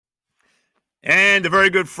And a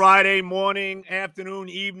very good Friday morning, afternoon,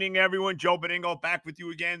 evening, everyone. Joe Beningo back with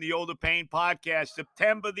you again, the Older Pain Podcast,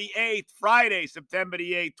 September the 8th, Friday, September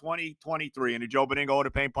the 8th, 2023. And the Joe Beningo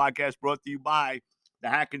Older Pain Podcast brought to you by the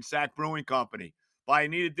Hackensack Brewing Company, by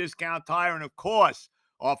Anita Discount Tire, and, of course,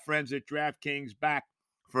 our friends at DraftKings back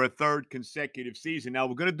for a third consecutive season. Now,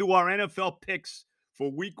 we're going to do our NFL picks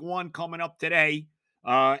for week one coming up today,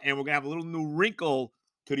 and we're going to have a little new wrinkle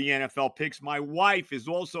to the NFL picks. My wife is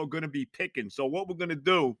also going to be picking. So what we're going to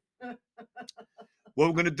do, and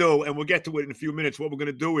we'll get to it in a few minutes. What we're going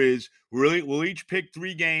to do is we'll each pick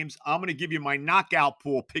 3 games. I'm going to give you my knockout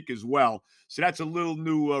pool pick as well. So that's a little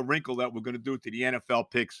new wrinkle that we're going to do to the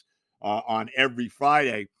NFL picks on every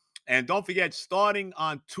Friday. And don't forget, starting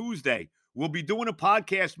on Tuesday, we'll be doing a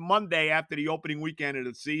podcast Monday after the opening weekend of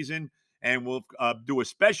the season. And we'll do a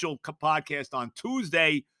special podcast on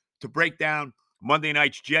Tuesday to break down Monday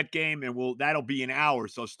night's Jet game, and that'll be an hour.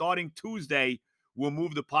 So starting Tuesday, we'll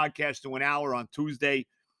move the podcast to an hour on Tuesday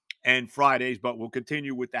and Fridays, but we'll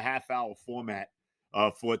continue with the half-hour format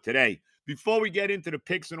for today. Before we get into the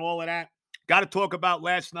picks and all of that, got to talk about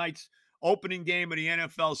last night's opening game of the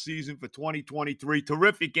NFL season for 2023.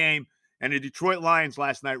 Terrific game, and the Detroit Lions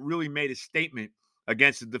last night really made a statement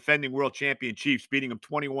against the defending world champion Chiefs, beating them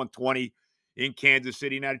 21-20 in Kansas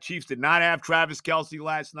City. Now, the Chiefs did not have Travis Kelce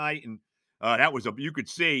last night, and you could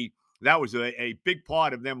see that was a big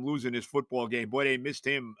part of them losing this football game. Boy, they missed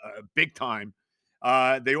him big time.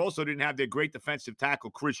 They also didn't have their great defensive tackle,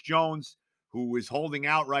 Chris Jones, who is holding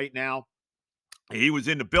out right now. He was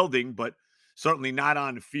in the building, but certainly not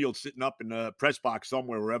on the field, sitting up in the press box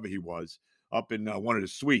somewhere, wherever he was, up in one of the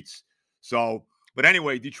suites. So, but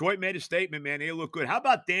anyway, Detroit made a statement, man. They look good. How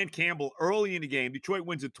about Dan Campbell early in the game? Detroit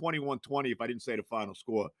wins at 21-20, if I didn't say the final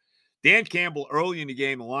score. Dan Campbell early in the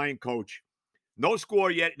game, the Lion coach, no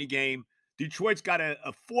score yet in the game. Detroit's got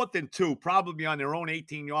a 4th and 2, probably on their own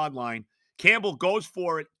 18-yard line. Campbell goes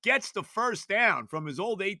for it, gets the first down from his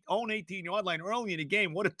own 18-yard line early in the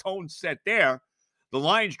game. What a tone set there. The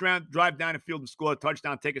Lions drive down the field and score a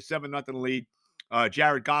touchdown, take a 7-0 lead.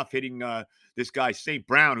 Jared Goff hitting this guy, St.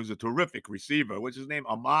 Brown, who's a terrific receiver. What's his name?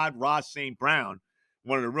 Ahmad-Ra St. Brown,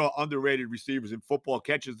 one of the real underrated receivers in football,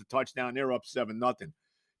 catches the touchdown. They're up 7-0.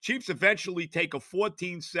 Chiefs eventually take a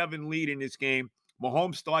 14-7 lead in this game.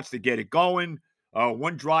 Mahomes starts to get it going.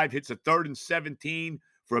 One drive hits a 3rd and 17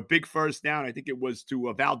 for a big first down. I think it was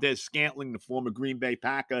to Valdez-Scantling, the former Green Bay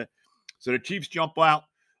Packer. So the Chiefs jump out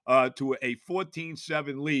to a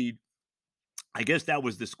 14-7 lead. I guess that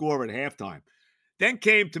was the score at halftime. Then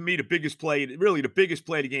came to me the biggest play, really the biggest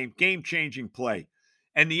play of the game, game-changing play.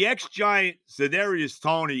 And the ex-Giant, Kadarius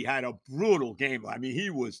Toney, had a brutal game. I mean, he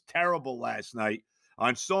was terrible last night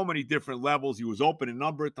on so many different levels. He was open a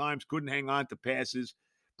number of times, couldn't hang on to passes.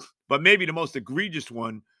 But maybe the most egregious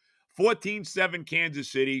one, 14-7 Kansas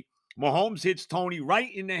City. Mahomes hits Toney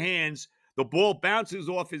right in the hands. The ball bounces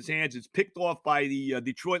off his hands. It's picked off by the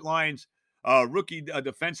Detroit Lions rookie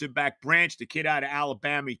defensive back Branch, the kid out of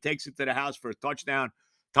Alabama. He takes it to the house for a touchdown,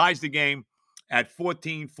 ties the game at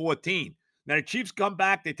 14-14. Now, the Chiefs come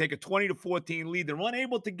back. They take a 20-14 lead. They're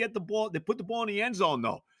unable to get the ball. They put the ball in the end zone,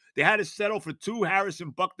 though. They had to settle for 2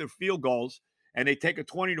 Harrison Butker field goals, and they take a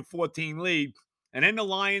 20-14 lead. And then the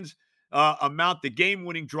Lions mount the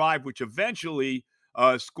game-winning drive, which eventually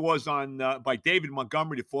scores on by David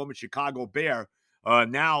Montgomery, the former Chicago Bear.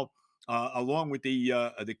 Along with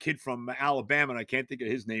the kid from Alabama, and I can't think of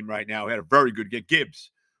his name right now, he had a very good game.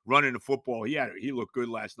 Gibbs running the football. He looked good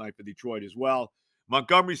last night for Detroit as well.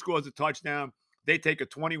 Montgomery scores a touchdown. They take a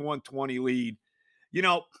 21-20 lead.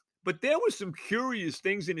 But there were some curious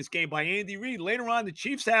things in this game by Andy Reid. Later on, the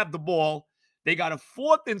Chiefs have the ball. They got a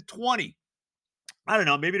 4th and 20. I don't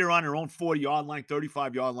know. Maybe they're on their own 40-yard line,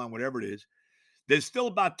 35-yard line, whatever it is. There's still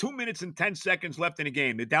about 2 minutes and 10 seconds left in the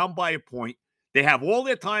game. They're down by a point. They have all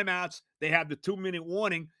their timeouts. They have the 2-minute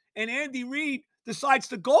warning. And Andy Reid decides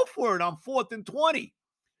to go for it on 4th and 20.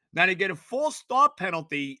 Now, they get a false start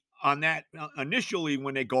penalty on that initially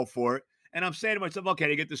when they go for it. And I'm saying to myself, okay,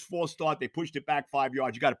 they get this false start. They pushed it back 5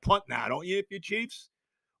 yards. You got to punt now, don't you, if you're Chiefs?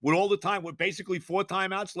 With all the time, with basically 4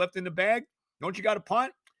 timeouts left in the bag, don't you got to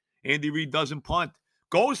punt? Andy Reid doesn't punt.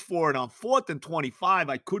 Goes for it on 4th and 25.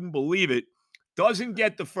 I couldn't believe it. Doesn't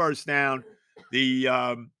get the first down.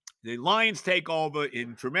 The Lions take over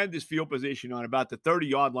in tremendous field position on about the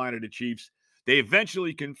 30-yard line of the Chiefs. They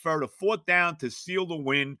eventually convert a 4th down to seal the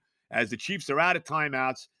win as the Chiefs are out of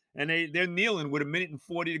timeouts, and they're kneeling with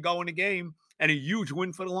 1:40 to go in the game, and a huge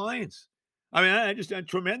win for the Lions. I mean, just a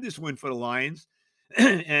tremendous win for the Lions.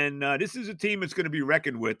 And this is a team that's going to be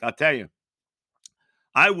reckoned with, I'll tell you.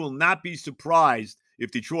 I will not be surprised if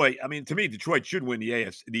Detroit, I mean, to me, Detroit should win the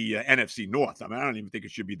NFC North. I mean, I don't even think it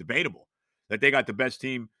should be debatable that they got the best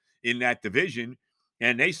team in that division.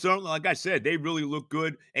 And they certainly, like I said, they really look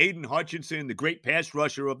good. Aiden Hutchinson, the great pass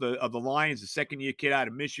rusher of the Lions, the second-year kid out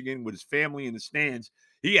of Michigan with his family in the stands,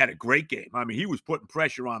 he had a great game. I mean, he was putting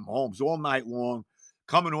pressure on Mahomes all night long,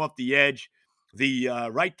 coming off the edge. The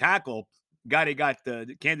right tackle guy they got,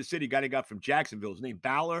 the Kansas City guy they got from Jacksonville, his name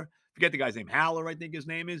Ballard. Forget the guy's name, Haller, I think his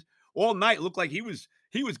name is. All night looked like he was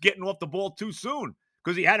getting off the ball too soon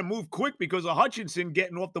because he had to move quick because of Hutchinson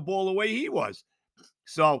getting off the ball the way he was.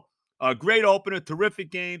 So a great opener,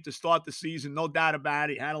 terrific game to start the season, no doubt about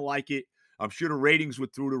it. Had to like it. I'm sure the ratings were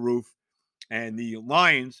through the roof. And the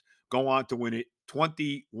Lions go on to win it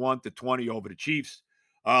 21-20 over the Chiefs.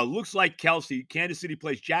 Looks like Kansas City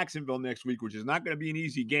plays Jacksonville next week, which is not going to be an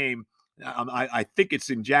easy game. I think it's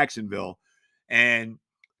in Jacksonville. And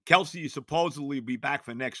Kelsey is supposedly be back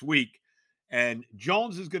for next week. And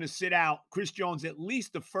Jones is going to sit out, Chris Jones, at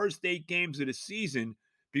least the first 8 games of the season,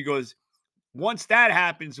 because once that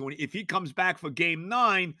happens, if he comes back for game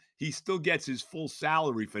 9, he still gets his full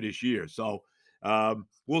salary for this year. So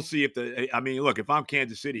we'll see if look, if I'm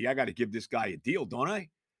Kansas City, I got to give this guy a deal, don't I?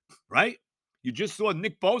 Right? You just saw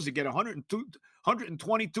Nick Bosa get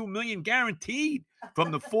 $122 million guaranteed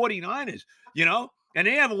from the 49ers, and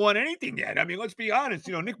they haven't won anything yet. I mean, let's be honest.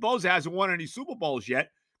 Nick Bosa hasn't won any Super Bowls yet.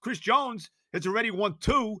 Chris Jones has already won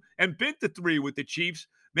 2 and been to 3 with the Chiefs.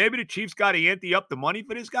 Maybe the Chiefs got to ante up the money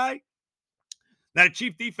for this guy. Now, the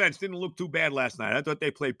Chief defense didn't look too bad last night. I thought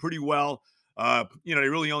they played pretty well. They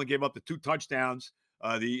really only gave up the 2 touchdowns.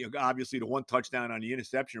 Obviously, the 1 touchdown on the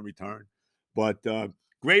interception return. But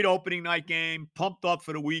great opening night game. Pumped up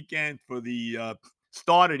for the weekend for the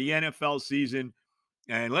start of the NFL season.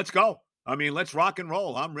 And let's go. I mean, let's rock and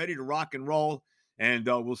roll. I'm ready to rock and roll. And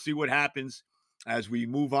we'll see what happens as we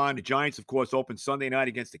move on. The Giants, of course, open Sunday night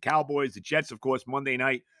against the Cowboys. The Jets, of course, Monday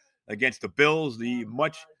night against the Bills. The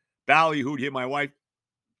much ballyhooed, hear my wife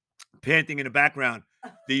panting in the background,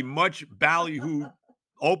 the much ballyhooed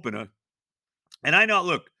opener. And I know,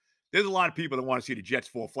 look, there's a lot of people that want to see the Jets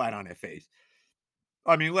fall flat on their face.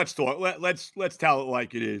 I mean, let's talk. Let's tell it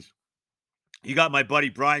like it is. You got my buddy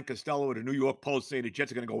Brian Costello of the New York Post saying the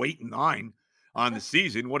Jets are going to go 8-9 on the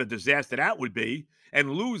season. What a disaster that would be.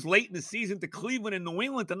 And lose late in the season to Cleveland and New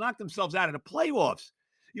England to knock themselves out of the playoffs.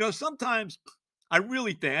 Sometimes I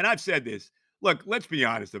really think, and I've said this, look, let's be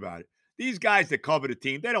honest about it. These guys that cover the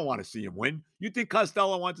team, they don't want to see him win. You think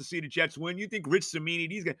Costello wants to see the Jets win? You think Rich Cimini,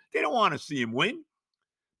 these guys, they don't want to see him win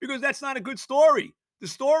because that's not a good story. The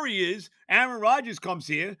story is Aaron Rodgers comes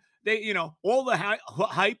here. They, all the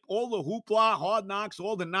hype, all the hoopla, hard knocks,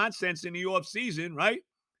 all the nonsense in the offseason, right?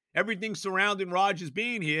 Everything surrounding Rodgers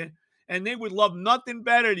being here. And they would love nothing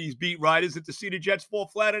better, these beat writers, than to see the Jets fall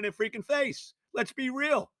flat on their freaking face. Let's be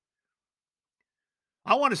real.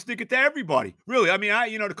 I want to stick it to everybody. Really. I mean,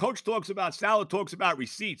 the coach talks about, Salad talks about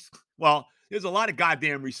receipts. Well, there's a lot of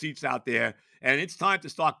goddamn receipts out there, and it's time to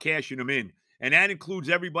start cashing them in. And that includes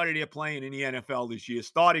everybody they're playing in the NFL this year,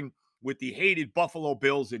 starting with the hated Buffalo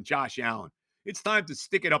Bills and Josh Allen. It's time to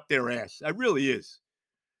stick it up their ass. It really is.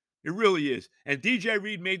 It really is. And DJ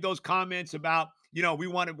Reed made those comments about,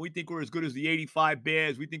 we think we're as good as the 85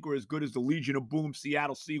 Bears. We think we're as good as the Legion of Boom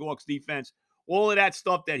Seattle Seahawks defense. All of that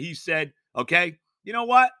stuff that he said, okay? You know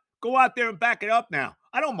what? Go out there and back it up now.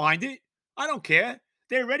 I don't mind it. I don't care.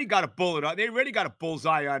 They already got a bullet on. They already got a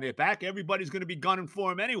bullseye on their back. Everybody's going to be gunning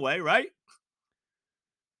for him anyway, right?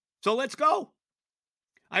 So let's go.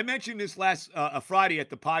 I mentioned this last Friday at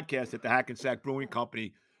the podcast at the Hackensack Brewing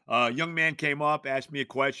Company. A young man came up, asked me a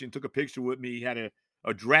question, took a picture with me. He had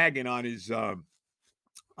a dragon on his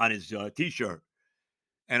T-shirt.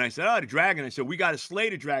 And I said, the dragon. I said, we got to slay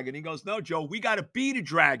the dragon. He goes, no, Joe, we got to beat a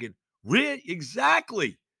dragon. Really?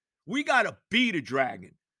 Exactly. We got to beat a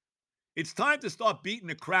dragon. It's time to start beating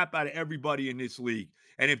the crap out of everybody in this league.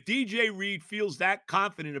 And if DJ Reed feels that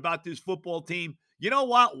confident about this football team, you know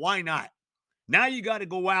what? Why not? Now you got to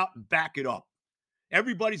go out and back it up.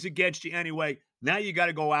 Everybody's against you anyway. Now you got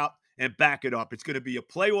to go out and back it up. It's going to be a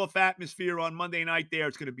playoff atmosphere on Monday night there.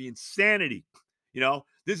 It's going to be insanity.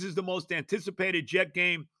 This is the most anticipated Jet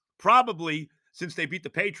game probably since they beat the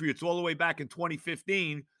Patriots all the way back in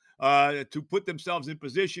 2015 to put themselves in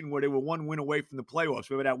position where they were 1 win away from the playoffs.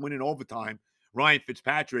 Remember that win in overtime, Ryan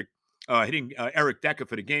Fitzpatrick hitting Eric Decker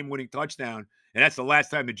for the game-winning touchdown. And that's the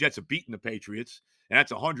last time the Jets have beaten the Patriots. And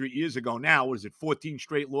that's 100 years ago now. What is it, 14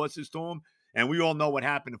 straight losses to them? And we all know what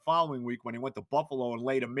happened the following week when they went to Buffalo and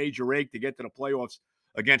laid a major egg to get to the playoffs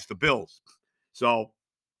against the Bills. So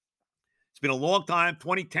it's been a long time.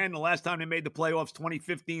 2010, the last time they made the playoffs.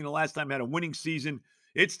 2015, the last time they had a winning season.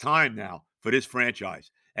 It's time now for this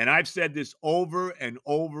franchise. And I've said this over and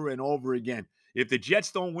over and over again. If the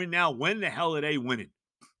Jets don't win now, when the hell are they winning?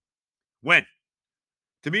 When?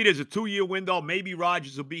 To me, there's a 2-year window. Maybe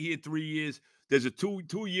Rodgers will be here 3 years. There's a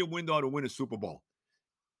two-year window to win a Super Bowl.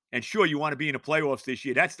 And sure, you want to be in the playoffs this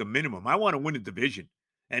year. That's the minimum. I want to win a division.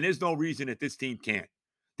 And there's no reason that this team can't.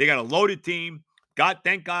 They got a loaded team.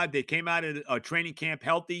 Thank God they came out of a training camp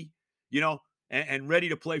healthy, and ready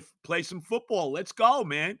to play some football. Let's go,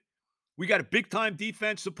 man. We got a big-time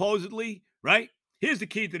defense, supposedly, right? Here's the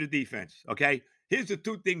key to the defense, okay? Here's the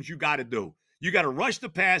two things you got to do. You got to rush the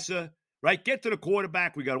passer, right? Get to the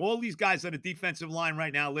quarterback. We got all these guys on the defensive line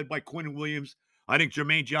right now, led by Quinn Williams. I think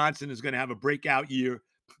Jermaine Johnson is going to have a breakout year.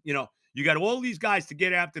 You got all these guys to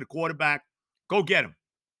get after the quarterback. Go get them,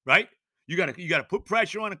 right? You got to put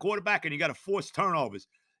pressure on the quarterback, and you got to force turnovers.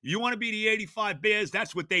 You want to be the 85 Bears?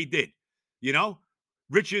 That's what they did.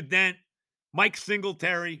 Richard Dent, Mike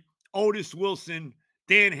Singletary, Otis Wilson,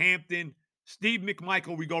 Dan Hampton, Steve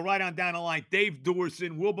McMichael. We go right on down the line. Dave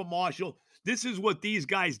Duerson, Wilbur Marshall. This is what these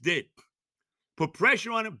guys did. Put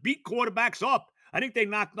pressure on them, beat quarterbacks up. I think they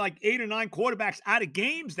knocked like 8 or 9 quarterbacks out of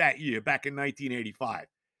games that year back in 1985.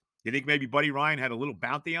 You think maybe Buddy Ryan had a little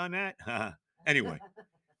bounty on that? Anyway,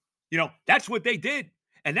 that's what they did.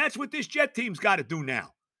 And that's what this Jet team's got to do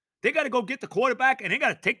now. They got to go get the quarterback, and they got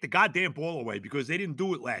to take the goddamn ball away because they didn't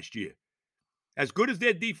do it last year. As good as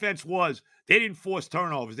their defense was, they didn't force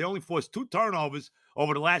turnovers. They only forced 2 turnovers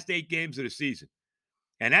over the last 8 games of the season.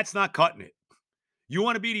 And that's not cutting it. You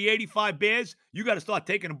want to be the 85 Bears, you got to start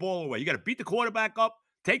taking the ball away. You got to beat the quarterback up,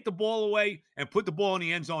 take the ball away, and put the ball in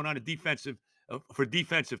the end zone on for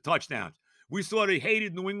defensive touchdowns. We saw the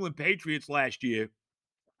hated New England Patriots last year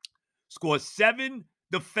score 7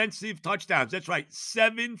 defensive touchdowns. That's right,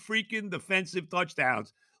 7 freaking defensive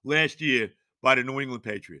touchdowns last year by the New England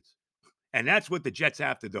Patriots. And that's what the Jets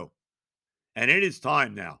have to do. And it is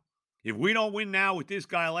time now. If we don't win now with this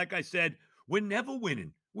guy, like I said, we're never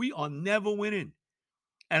winning. We are never winning.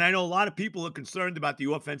 And I know a lot of people are concerned about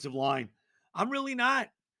the offensive line. I'm really not.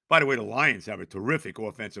 By the way, the Lions have a terrific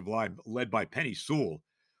offensive line led by Penny Sewell,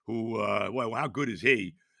 who, well, how good is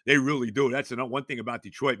he? They really do. That's one thing about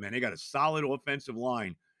Detroit, man. They got a solid offensive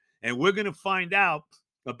line. And we're going to find out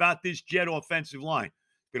about this Jet offensive line.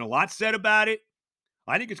 Been a lot said about it.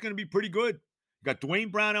 I think it's going to be pretty good. You got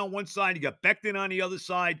Dwayne Brown on one side. You got Becton on the other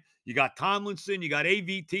side. You got Tomlinson. You got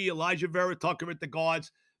AVT, Elijah Vera Tucker at the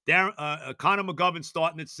guards. Connor McGovern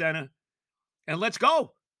starting at center. And let's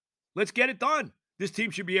go. Let's get it done. This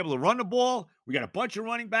team should be able to run the ball. We got a bunch of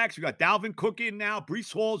running backs. We got Dalvin Cook in now.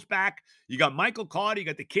 Breece Hall's back. You got Michael Carter. You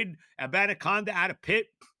got the kid Abanaconda out of Pitt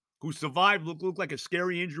who survived. Looked like a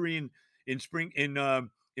scary injury in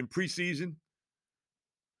preseason.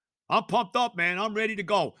 I'm pumped up, man. I'm ready to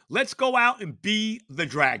go. Let's go out and be the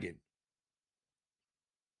Dragon.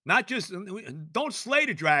 Not just, don't slay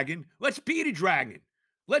the Dragon. Let's be the Dragon.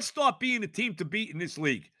 Let's start being the team to beat in this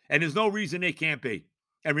league. And there's no reason they can't be.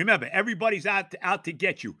 And remember, everybody's out to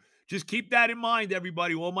get you. Just keep that in mind,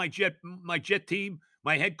 everybody. All my Jet team,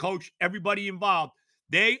 my head coach, everybody involved,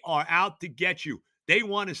 they are out to get you. They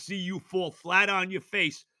want to see you fall flat on your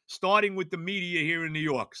face, starting with the media here in New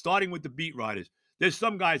York, starting with the beat writers. There's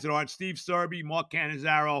some guys that aren't. Steve Serby, Mark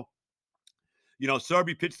Cannizzaro.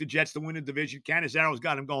 Serby pitched the Jets to win the division. Canizzaro's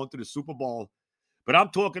got him going to the Super Bowl. But I'm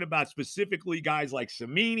talking about specifically guys like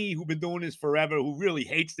Cimini, who've been doing this forever, who really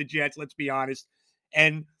hates the Jets, let's be honest.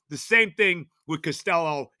 And the same thing with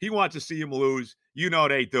Costello. He wants to see him lose.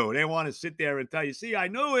 They do. They want to sit there and tell you, see, I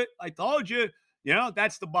knew it. I told you.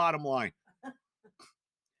 That's the bottom line.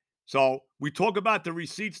 So we talk about the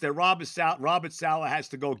receipts that Robert Saleh has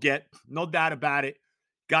to go get. No doubt about it.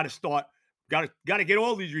 Got to start. Got to get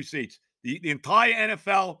all these receipts. The entire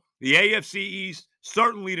NFL, the AFC East,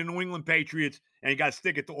 certainly the New England Patriots, and you got to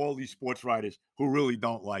stick it to all these sports writers who really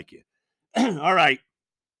don't like it. All right.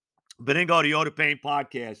 Benigno, the Yoda Pain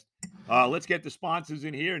podcast. Let's get the sponsors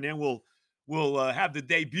in here, and then we'll have the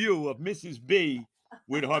debut of Mrs. B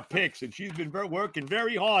with her picks. And she's been working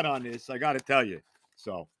very hard on this, I got to tell you.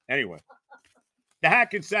 So, anyway, the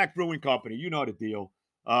Hackensack Brewing Company, you know the deal.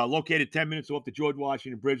 Located 10 minutes off the George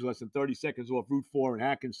Washington Bridge, less than 30 seconds off Route 4 in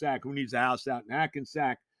Hackensack. Who needs a house out in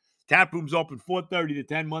Hackensack? Tap room's open 4:30 to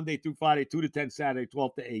 10, Monday through Friday, 2 to 10, Saturday,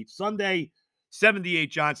 12 to 8. Sunday, 78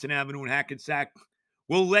 Johnson Avenue in Hackensack.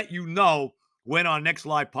 We'll let you know when our next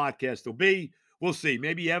live podcast will be. We'll see.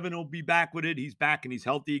 Maybe Evan will be back with it. He's back and he's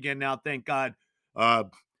healthy again now, thank God.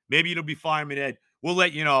 Maybe it'll be Fireman Ed. We'll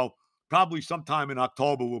let you know. Probably sometime in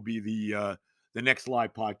October will be the next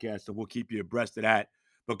live podcast, and we'll keep you abreast of that.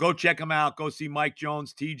 But go check them out. Go see Mike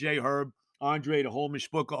Jones, TJ Herb, Andre, the whole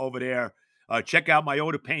mishpucha over there. check out my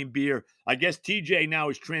Oda Payne beer. I guess TJ now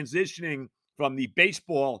is transitioning from the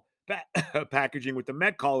baseball packaging with the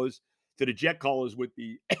Met colors to the Jet colors with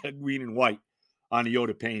the green and white on the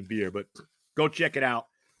Oda Payne beer. But go check it out.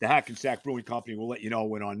 The Hackensack Brewing Company will let you know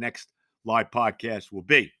when our next live podcast will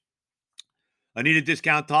be. I need a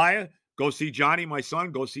discount tire. Go see Johnny, my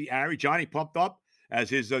son. Go see Ari. Johnny pumped up as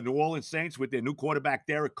his New Orleans Saints with their new quarterback,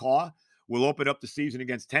 Derek Carr, will open up the season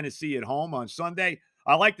against Tennessee at home on Sunday.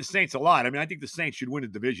 I like the Saints a lot. I mean, I think the Saints should win the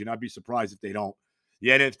division. I'd be surprised if they don't.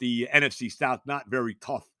 The NFC South, not very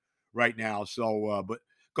tough right now. So, but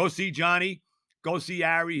go see Johnny. Go see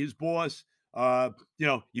Ari, his boss.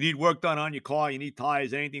 You need work done on your car. You need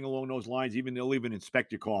tires, anything along those lines. Even they'll even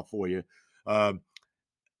inspect your car for you.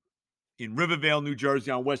 In Rivervale, New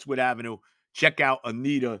Jersey on Westwood Avenue. Check out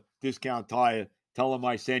Anita Discount Tire. Tell them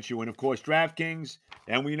I sent you. And, of course, DraftKings,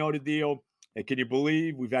 and we know the deal. And can you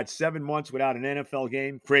believe we've had 7 months without an NFL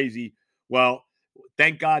game? Crazy. Well,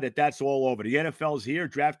 thank God that's all over. The NFL's here.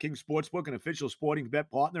 DraftKings Sportsbook, an official sporting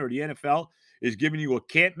bet partner of the NFL, is giving you a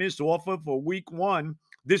can't-miss offer for Week 1.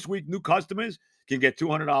 This week, new customers can get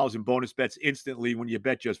 $200 in bonus bets instantly when you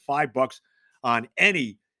bet just $5 on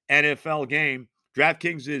any NFL game.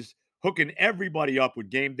 DraftKings is hooking everybody up with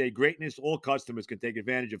game day greatness. All customers can take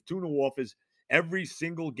advantage of 2 new offers every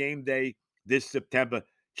single game day this September.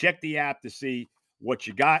 Check the app to see what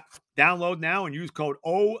you got. Download now and use code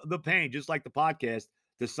OTHEPAIN, just like the podcast,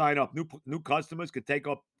 to sign up. New customers could take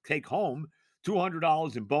home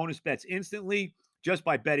 $200 in bonus bets instantly just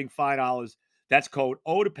by betting $5. That's code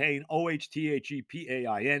OTHEPAIN,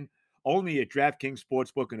 OHTHEPAIN, only at DraftKings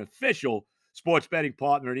Sportsbook, an official sports betting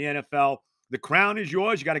partner of the NFL. The crown is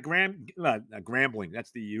yours. You got Grambling.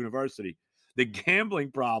 That's the university. The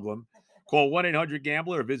gambling problem. Call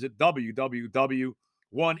 1-800-GAMBLER or visit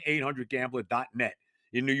www.1800gambler.net.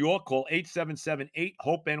 In New York, call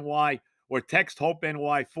 877-8-HOPE-NY or text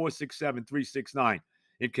HOPE-NY 467-369.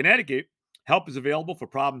 In Connecticut, help is available for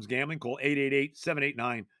problems gambling. Call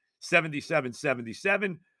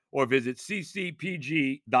 888-789-7777 or visit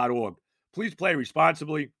ccpg.org. Please play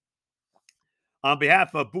responsibly. On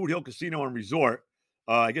behalf of Boot Hill Casino and Resort,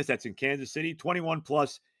 I guess that's in Kansas City, 21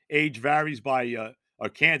 plus age varies by,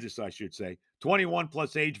 Kansas, I should say. 21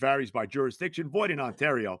 plus age varies by jurisdiction, void in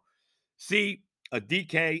Ontario. See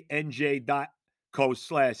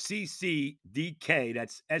dknj.co/ccdk,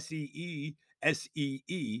 that's SEESEE,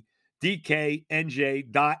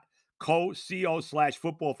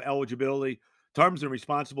 dknj.co/football for eligibility. Terms and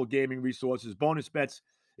responsible gaming resources. Bonus bets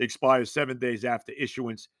expire 7 days after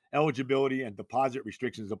issuance. Eligibility and deposit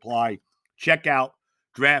restrictions apply. Check out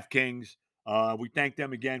DraftKings. We thank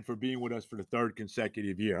them again for being with us for the 3rd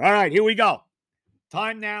consecutive year. All right, here we go.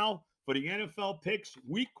 Time now for the NFL picks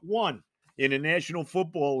Week 1 in the National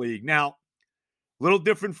Football League. Now, little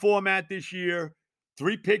different format this year.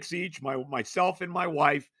 3 picks each, myself and my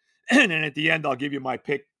wife. And then at the end, I'll give you my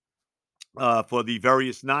pick for the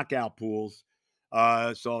various knockout pools.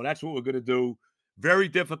 So that's what we're going to do. Very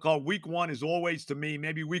difficult. Week 1 is always, to me,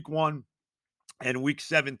 maybe Week 1 and Week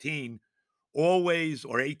 17, always,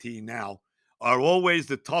 or 18 now, are always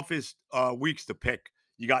the toughest weeks to pick.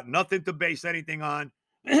 You got nothing to base anything on.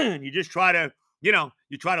 You just try to,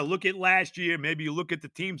 you try to look at last year. Maybe you look at the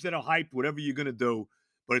teams that are hyped, whatever you're going to do.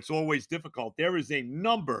 But it's always difficult. There is a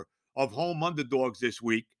number of home underdogs this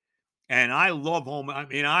week. And I love home. I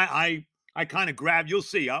mean, I kind of grab, you'll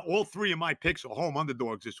see, all 3 of my picks are home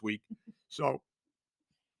underdogs this week. So,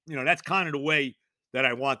 that's kind of the way that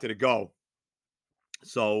I wanted to go.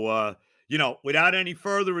 So, without any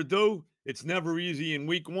further ado, it's never easy in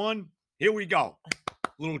Week 1. Here we go.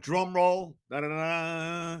 Little drum roll.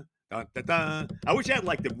 Da-da-da, da-da-da. I wish I had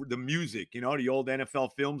like the music, the old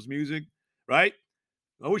NFL films music, right?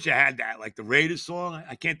 I wish I had that, like the Raiders song.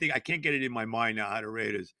 I can't get it in my mind now how the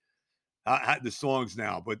Raiders, the songs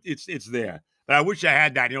now, but it's there. But I wish I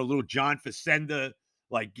had that, little John Facenda,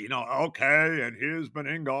 like, okay, and here's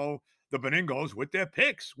Beningo, the Beningos with their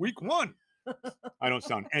picks, Week 1. I don't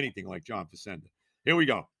sound anything like John Facenda. Here we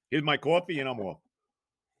go. Here's my coffee, and I'm off.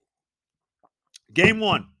 Game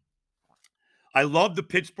 1. I love the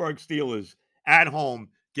Pittsburgh Steelers at home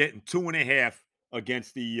getting 2.5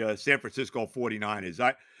 against the San Francisco 49ers.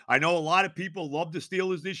 I know a lot of people love the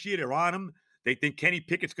Steelers this year. They're on them. They think Kenny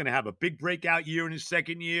Pickett's going to have a big breakout year in his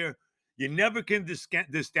second year. You never can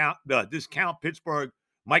discount Pittsburgh.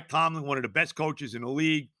 Mike Tomlin, one of the best coaches in the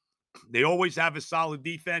league. They always have a solid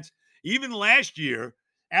defense. Even last year,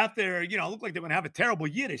 after, it looked like they were going to have a terrible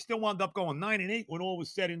year, they still wound up going 9-8 when all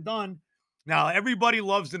was said and done. Now, everybody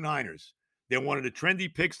loves the Niners. They're one of the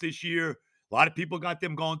trendy picks this year. A lot of people got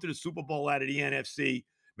them going to the Super Bowl out of the NFC.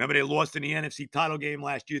 Remember they lost in the NFC title game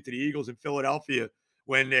last year to the Eagles in Philadelphia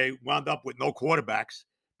when they wound up with no quarterbacks.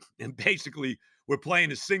 And basically, we're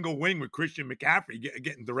playing a single wing with Christian McCaffrey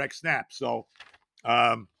getting direct snaps. So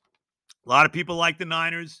a lot of people like the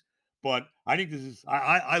Niners, but I think this is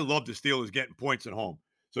I love the Steelers getting points at home.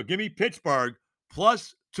 So give me Pittsburgh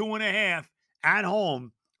plus 2.5 at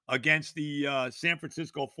home against the San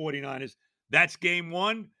Francisco 49ers. That's game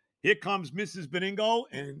one. Here comes Mrs. Beningo.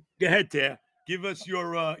 And go ahead, Tara. Give us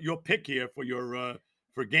your pick here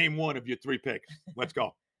for game one of your 3 picks. Let's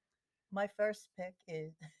go. My first pick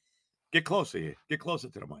is. Get closer here. Get closer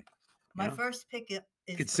to the mic. My first pick is.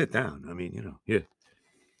 You can sit down. I mean, here.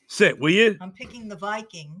 Sit, will you? I'm picking the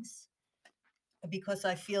Vikings because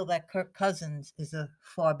I feel that Kirk Cousins is a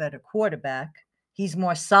far better quarterback. He's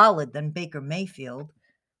more solid than Baker Mayfield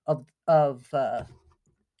of the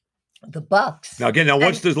Bucks. Now,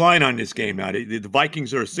 what's the line on this game now? The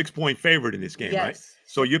Vikings are a 6-point favorite in this game, yes. Right?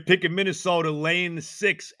 So you're picking Minnesota laying the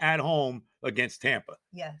 6 at home against Tampa.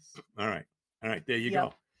 Yes. All right. There you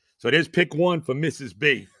go. So there's pick 1 for Mrs.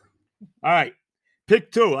 B. All right.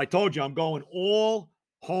 Pick 2. I told you I'm going all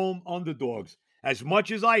home underdogs. As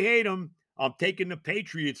much as I hate them, I'm taking the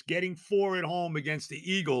Patriots getting 4 at home against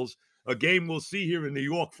the Eagles, a game we'll see here in New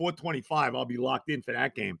York, 425. I'll be locked in for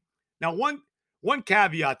that game. Now, one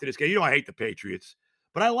caveat to this game. I hate the Patriots,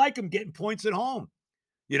 but I like them getting points at home.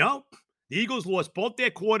 The Eagles lost both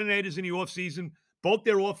their coordinators in the offseason. Both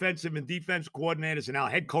their offensive and defensive coordinators are now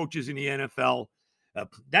head coaches in the NFL.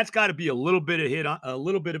 That's got to be a little bit of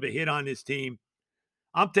a hit on this team.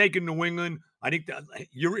 I'm taking New England. I think that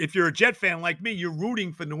if you're a Jet fan like me, you're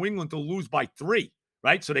rooting for New England to lose by 3,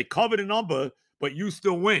 right? So they cover the number, but you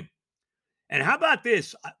still win. And how about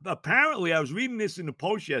this? Apparently, I was reading this in the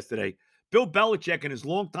Post yesterday. Bill Belichick and his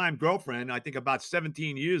longtime girlfriend, I think about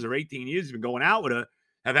 17 years or 18 years, he's been going out with her,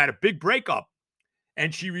 have had a big breakup.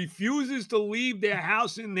 And she refuses to leave their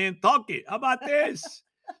house in Nantucket. How about this?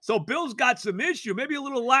 So Bill's got some issue, maybe a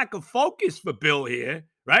little lack of focus for Bill here,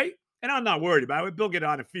 right? And I'm not worried about it. When Bill get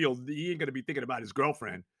on the field, he ain't going to be thinking about his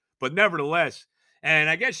girlfriend. But nevertheless, and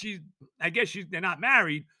I guess they're not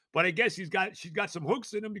married, but I guess she's got some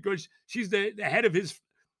hooks in him because she's the head of his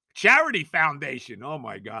charity foundation. Oh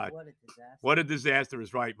my God. What a disaster. What a disaster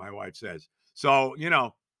is right, my wife says. So,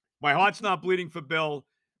 my heart's not bleeding for Bill.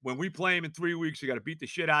 When we play him in 3 weeks, you got to beat the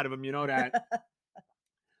shit out of him. You know that.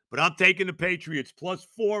 But I'm taking the Patriots plus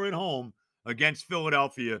 4 at home against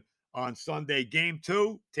Philadelphia on Sunday. Game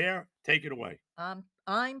 2, Tara, take it away.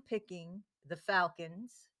 I'm picking the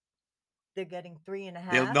Falcons. They're getting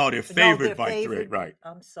 3.5. They're favored by 3. Right.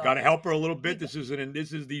 I'm sorry. Got to help her a little bit. This is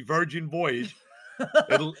the Virgin Voyage.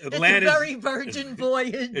 Atlanta's it's a very virgin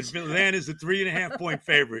voyage. Atlanta's a 3.5-point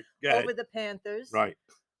favorite. Over the Panthers. Right.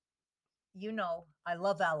 I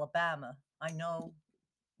love Alabama. I know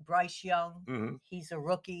Bryce Young. Mm-hmm. He's a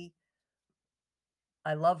rookie.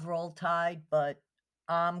 I love Roll Tide, but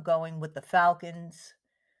I'm going with the Falcons.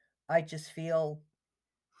 I just feel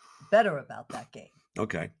better about that game.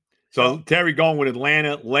 Okay. So Terry going with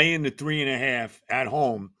Atlanta, laying the 3.5 at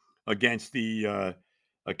home against the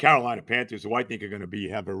Carolina Panthers, who I think are going to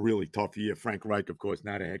have a really tough year. Frank Reich, of course,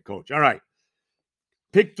 not a head coach. All right.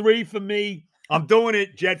 Pick 3 for me. I'm doing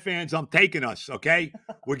it, Jet fans. I'm taking us, okay?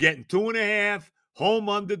 We're getting 2.5 home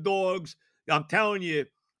underdogs. I'm telling you,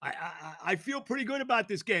 I feel pretty good about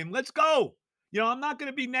this game. Let's go. I'm not going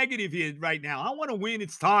to be negative here right now. I want to win.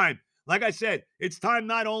 It's time. Like I said, it's time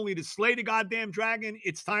not only to slay the goddamn dragon,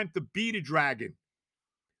 it's time to beat a dragon.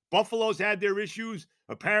 Buffalo's had their issues.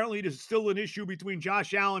 Apparently, there's still an issue between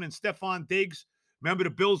Josh Allen and Stephon Diggs. Remember, the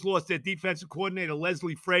Bills lost their defensive coordinator,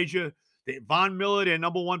 Leslie Frazier. Von Miller, their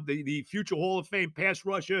number one, the future Hall of Fame pass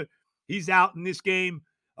rusher, he's out in this game.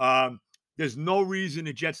 There's no reason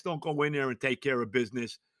the Jets don't go in there and take care of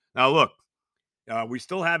business. Now, look, we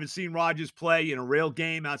still haven't seen Rodgers play in a real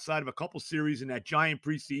game outside of a couple series in that giant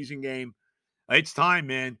preseason game. It's time,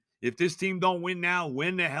 man. If this team don't win now,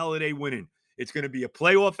 when the hell are they winning? It's going to be a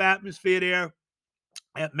playoff atmosphere there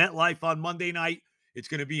at MetLife on Monday night. It's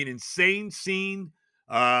going to be an insane scene.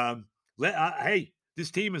 Hey, this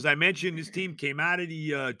team, as I mentioned, this team came out of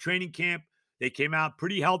the training camp. They came out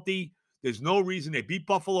pretty healthy. There's no reason. They beat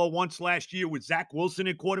Buffalo once last year with Zach Wilson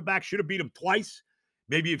at quarterback. Should have beat him twice.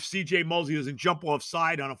 Maybe if C.J. Mosley doesn't jump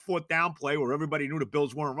offside on a 4th down play where everybody knew the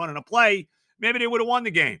Bills weren't running a play, maybe they would have won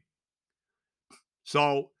the game.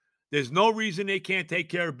 So there's no reason they can't take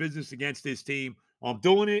care of business against this team. I'm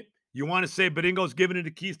doing it. You want to say Bedingo's giving it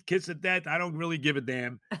a kiss of death? I don't really give a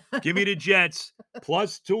damn. Give me the Jets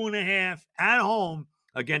plus 2.5 at home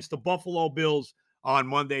against the Buffalo Bills on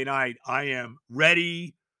Monday night. I am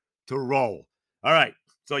ready to roll. All right.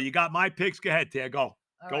 So you got my picks. Go ahead, Ted. Go.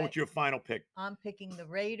 All Go right. with your final pick. I'm picking the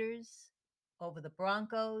Raiders over the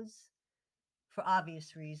Broncos for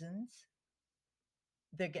obvious reasons.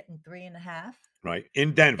 They're getting 3.5 Right.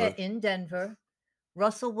 In Denver. in Denver.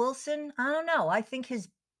 Russell Wilson, I don't know. I think his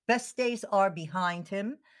best days are behind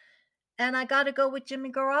him. And I got to go with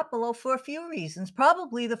Jimmy Garoppolo for a few reasons.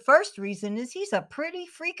 Probably the first reason is he's a pretty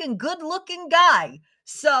freaking good looking guy.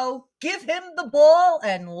 So give him the ball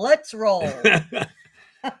and let's roll.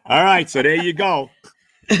 All right. So there you go.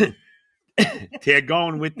 They're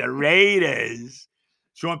going with the Raiders.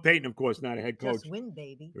 Sean Payton, of course, not a head coach. Just win,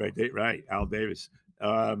 baby. Right. Al Davis.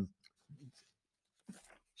 Sean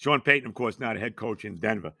Payton, of course, not a head coach in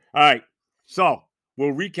Denver. All right. So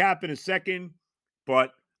we'll recap in a second,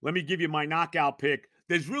 but let me give you my knockout pick.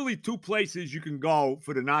 There's really two places you can go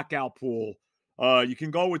for the knockout pool. You can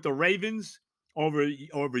go with the Ravens over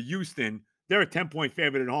Houston. They're a 10-point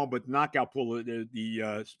favorite at home, but the knockout pool,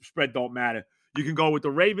 the spread don't matter. You can go with the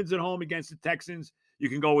Ravens at home against the Texans. You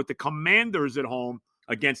can go with the Commanders at home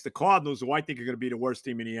against the Cardinals, who I think are going to be the worst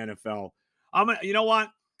team in the NFL. You know what?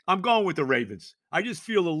 I'm going with the Ravens. I just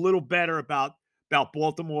feel a little better about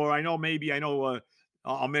Baltimore. I know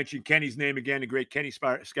I'll mention Kenny's name again, the great Kenny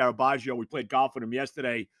Scarabaggio. We played golf with him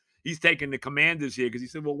yesterday. He's taking the Commanders here because he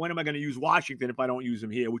said, well, when am I going to use Washington if I don't use them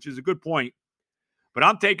here? Which is a good point. But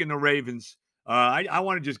I'm taking the Ravens. I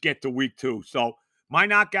want to just get to week 2. So my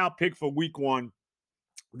knockout pick for week 1,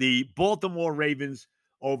 the Baltimore Ravens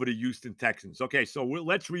over the Houston Texans. Okay, so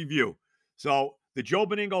let's review. So the Joe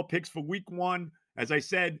Beningo picks for week 1. As I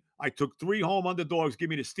said, I took 3 home underdogs. Give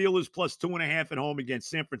me the Steelers plus 2.5 at home against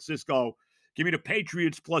San Francisco. Give me the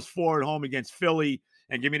Patriots plus 4 at home against Philly.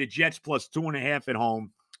 And give me the Jets plus 2.5 at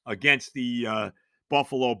home against the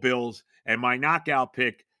Buffalo Bills. And my knockout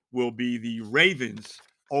pick will be the Ravens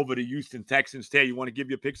over the Houston Texans. Tay, you want to give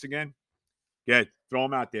your picks again? Yeah, throw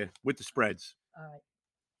them out there with the spreads. All right.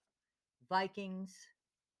 Vikings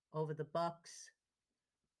over the Bucks.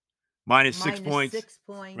 Minus 6 points. 6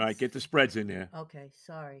 points. Right, get the spreads in there. Okay,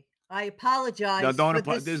 sorry. I apologize. No,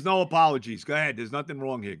 there's no apologies. Go ahead. There's nothing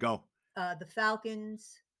wrong here. Go. The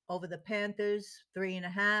Falcons over the Panthers,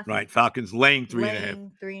 3.5. Right, Falcons laying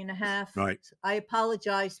 3.5. 3.5. Right. I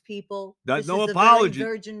apologize, people. This no is apology. A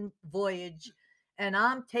very virgin voyage, and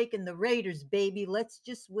I'm taking the Raiders, baby. Let's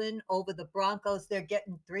just win over the Broncos. They're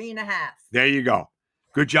getting 3.5. There you go.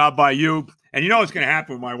 Good job by you. And you know what's going to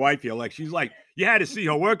happen with my wife here. Like, she's like, you had to see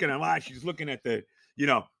her working. And she's looking at the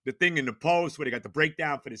thing in the post where they got the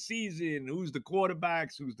breakdown for the season, who's the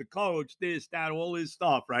quarterbacks, who's the coach, this, that, all this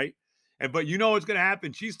stuff, right? But you know what's going to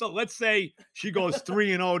happen. Let's say she goes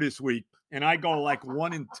 3-0 this week, and I go like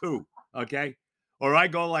 1-2, okay? Or I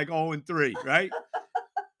go like 0-3, right?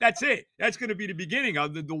 That's it. That's going to be the beginning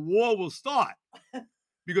of the war will start.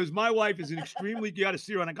 Because my wife is you got to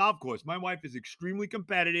see her on a golf course. My wife is extremely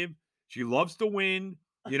competitive. She loves to win.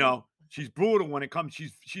 She's brutal when it comes.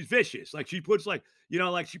 She's vicious. Like she puts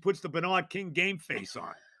she puts the Bernard King game face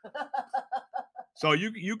on. So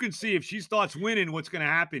you can see if she starts winning, what's going to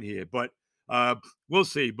happen here. But we'll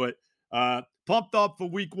see. But pumped up for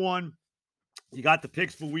week 1. You got the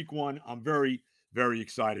picks for week 1. I'm very, very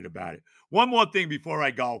excited about it. One more thing before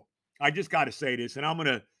I go. I just got to say this, and I'm going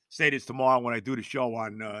to say this tomorrow when I do the show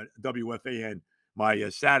on WFAN, my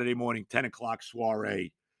Saturday morning 10 o'clock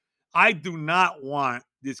soiree. I do not want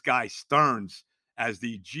this guy Stearns as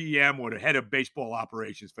the GM or the head of baseball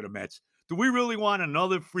operations for the Mets. Do we really want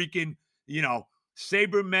another freaking,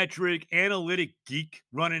 sabermetric analytic geek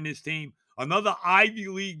running this team? Another Ivy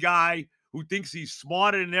League guy who thinks he's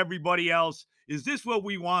smarter than everybody else? Is this what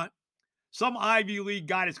we want? Some Ivy League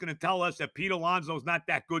guy that's going to tell us that Pete Alonso's not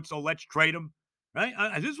that good, so let's trade him? Right?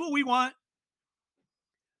 Is this what we want?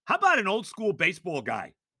 How about an old school baseball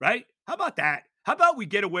guy, right? How about that? How about we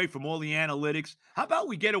get away from all the analytics? How about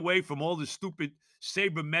we get away from all the stupid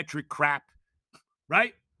sabermetric crap,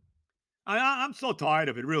 right? I'm so tired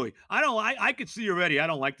of it, really. I could see already I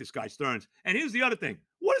don't like this guy Stearns. And here's the other thing.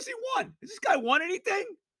 What has he won? Has this guy won anything?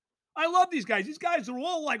 I love these guys. These guys are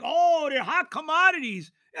all like, they're hot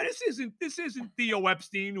commodities. And this isn't Theo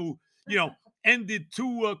Epstein who, ended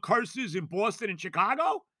 2 curses in Boston and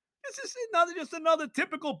Chicago. This is just another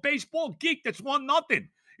typical baseball geek that's won nothing.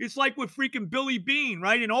 It's like with freaking Billy Beane,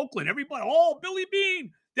 right, in Oakland. Everybody, Billy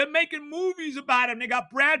Beane. They're making movies about him. They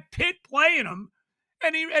got Brad Pitt playing him,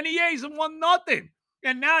 and he hasn't won nothing.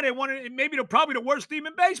 And now they want to. Maybe they're probably the worst team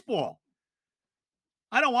in baseball.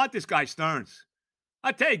 I don't want this guy Stearns.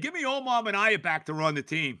 I tell you, give me Omar Minaya back to run the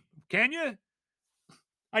team. Can you?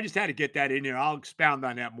 I just had to get that in there. I'll expound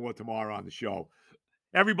on that more tomorrow on the show.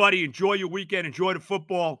 Everybody, enjoy your weekend. Enjoy the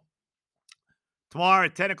football. Tomorrow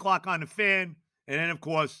at 10 o'clock on the Fan. And then, of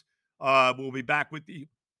course, We'll be back with the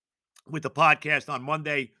podcast on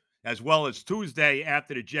Monday as well as Tuesday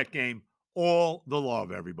after the Jet game. All the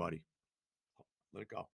love, everybody. Let it go.